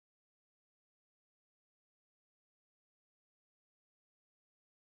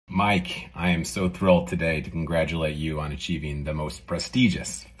Mike, I am so thrilled today to congratulate you on achieving the most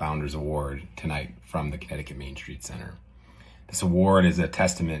prestigious Founders Award tonight from the Connecticut Main Street Center. This award is a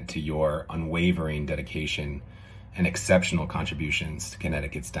testament to your unwavering dedication and exceptional contributions to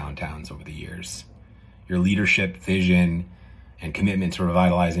Connecticut's downtowns over the years. Your leadership, vision, and commitment to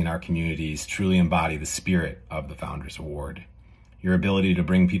revitalizing our communities truly embody the spirit of the Founders Award. Your ability to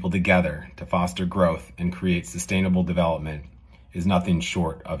bring people together, to foster growth, and create sustainable development is nothing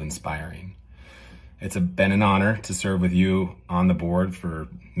short of inspiring. It's been an honor to serve with you on the board for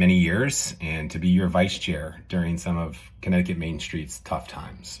many years and to be your vice chair during some of Connecticut Main Street's tough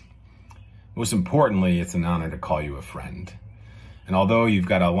times. Most importantly, it's an honor to call you a friend. And although you've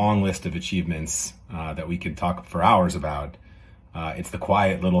got a long list of achievements that we could talk for hours about, it's the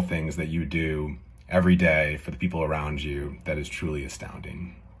quiet little things that you do every day for the people around you that is truly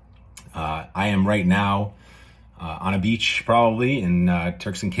astounding. I am right now on a beach, probably in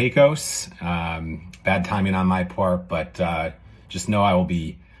Turks and Caicos. Bad timing on my part, but just know I will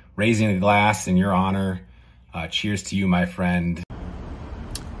be raising a glass in your honor. Cheers to you, my friend.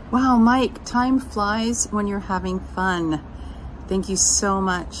 Wow, Mike, time flies when you're having fun. Thank you so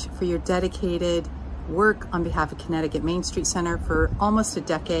much for your dedicated work on behalf of Connecticut Main Street Center for almost a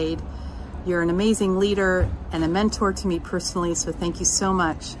decade. You're an amazing leader and a mentor to me personally, so thank you so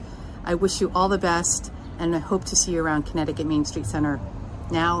much. I wish you all the best, and I hope to see you around Connecticut Main Street Center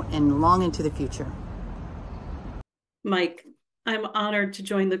now and long into the future. Mike, I'm honored to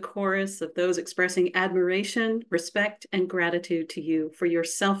join the chorus of those expressing admiration, respect, and gratitude to you for your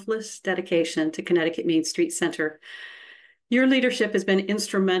selfless dedication to Connecticut Main Street Center. Your leadership has been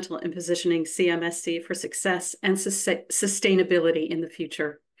instrumental in positioning CMSC for success and sustainability in the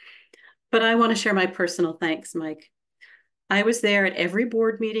future. But I want to share my personal thanks, Mike. I was there at every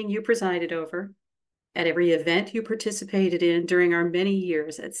board meeting you presided over, at every event you participated in during our many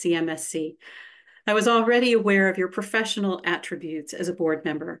years at CMSC. I was already aware of your professional attributes as a board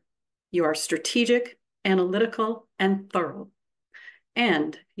member. You are strategic, analytical, and thorough.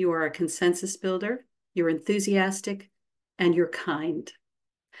 And you are a consensus builder, you're enthusiastic, and you're kind.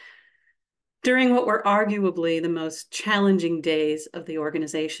 During what were arguably the most challenging days of the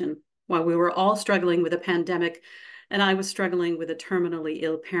organization, while we were all struggling with a pandemic and I was struggling with a terminally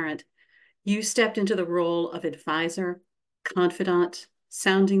ill parent, you stepped into the role of advisor, confidant,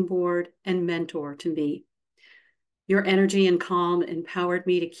 sounding board, and mentor to me. Your energy and calm empowered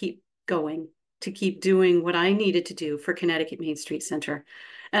me to keep going, to keep doing what I needed to do for Connecticut Main Street Center.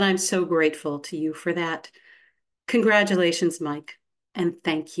 And I'm so grateful to you for that. Congratulations, Mike, and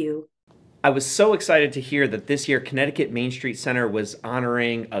thank you. I was so excited to hear that this year Connecticut Main Street Center was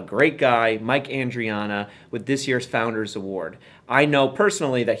honoring a great guy, Mike Andreana, with this year's Founders Award. I know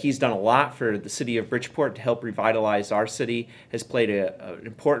personally that he's done a lot for the city of Bridgeport to help revitalize our city, has played an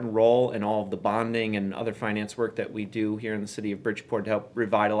important role in all of the bonding and other finance work that we do here in the city of Bridgeport to help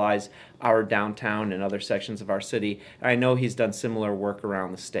revitalize our downtown and other sections of our city. I know he's done similar work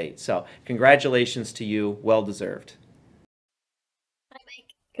around the state. So congratulations to you, well deserved.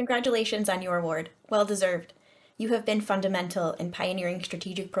 Congratulations on your award. Well deserved. You have been fundamental in pioneering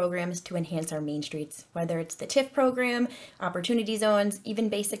strategic programs to enhance our main streets. Whether it's the TIF program, opportunity zones, even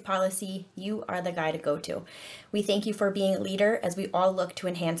basic policy, you are the guy to go to. We thank you for being a leader as we all look to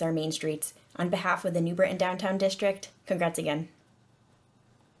enhance our main streets. On behalf of the New Britain Downtown District, congrats again.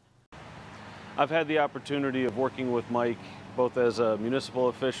 I've had the opportunity of working with Mike both as a municipal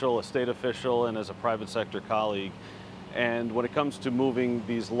official, a state official, and as a private sector colleague. And when it comes to moving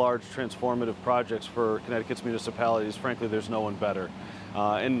these large transformative projects for Connecticut's municipalities, frankly, there's no one better.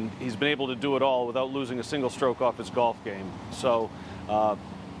 And he's been able to do it all without losing a single stroke off his golf game. So,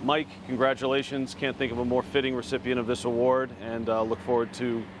 Mike, congratulations. Can't think of a more fitting recipient of this award, and look forward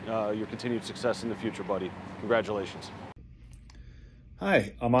to your continued success in the future, buddy. Congratulations.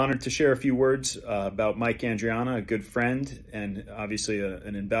 Hi, I'm honored to share a few words about Mike Andreana, a good friend and obviously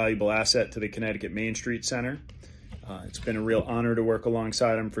an invaluable asset to the Connecticut Main Street Center. It's been a real honor to work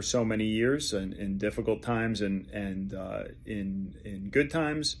alongside him for so many years, and in difficult times and in good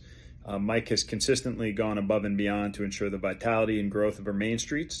times. Mike has consistently gone above and beyond to ensure the vitality and growth of our main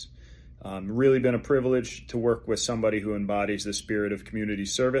streets. Really been a privilege to work with somebody who embodies the spirit of community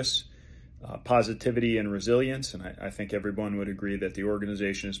service, positivity, and resilience, and I think everyone would agree that the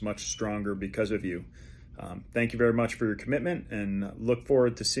organization is much stronger because of you. Thank you very much for your commitment, and look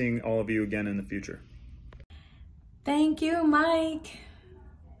forward to seeing all of you again in the future. Thank you, Mike.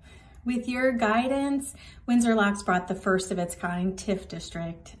 With your guidance, Windsor Locks brought the first of its kind TIF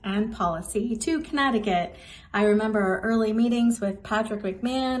district and policy to Connecticut. I remember our early meetings with Patrick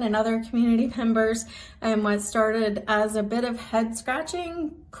McMahon and other community members, and what started as a bit of head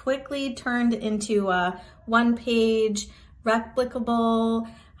scratching quickly turned into a one-page,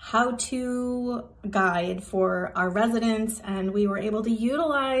 replicable how-to guide for our residents, and we were able to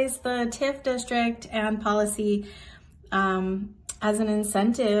utilize the TIF district and policy as an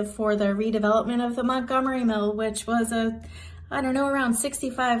incentive for the redevelopment of the Montgomery Mill, which was around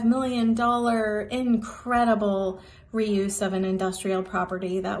 $65 million incredible reuse of an industrial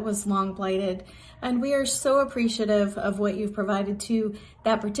property that was long blighted. And we are so appreciative of what you've provided to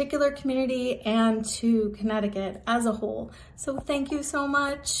that particular community and to Connecticut as a whole. So thank you so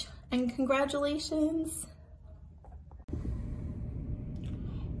much and congratulations.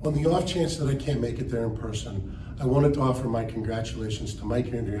 On the off chance that I can't make it there in person, I wanted to offer my congratulations to Mike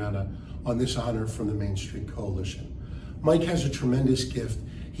and Andreana on this honor from the Main Street Coalition. Mike has a tremendous gift.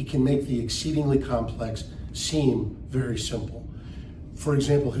 He can make the exceedingly complex seem very simple. For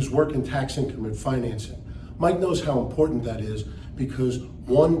example, his work in tax increment financing. Mike knows how important that is because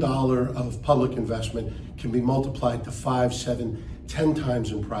 $1 of public investment can be multiplied to 5, 7, 10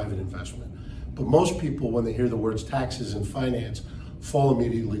 times in private investment. But most people, when they hear the words taxes and finance, fall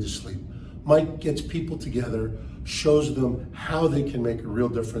immediately to sleep. Mike gets people together, shows them how they can make a real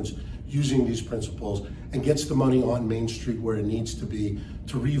difference using these principles, and gets the money on Main Street where it needs to be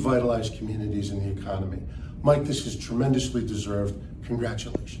to revitalize communities and the economy. Mike, this is tremendously deserved.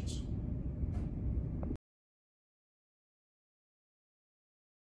 Congratulations.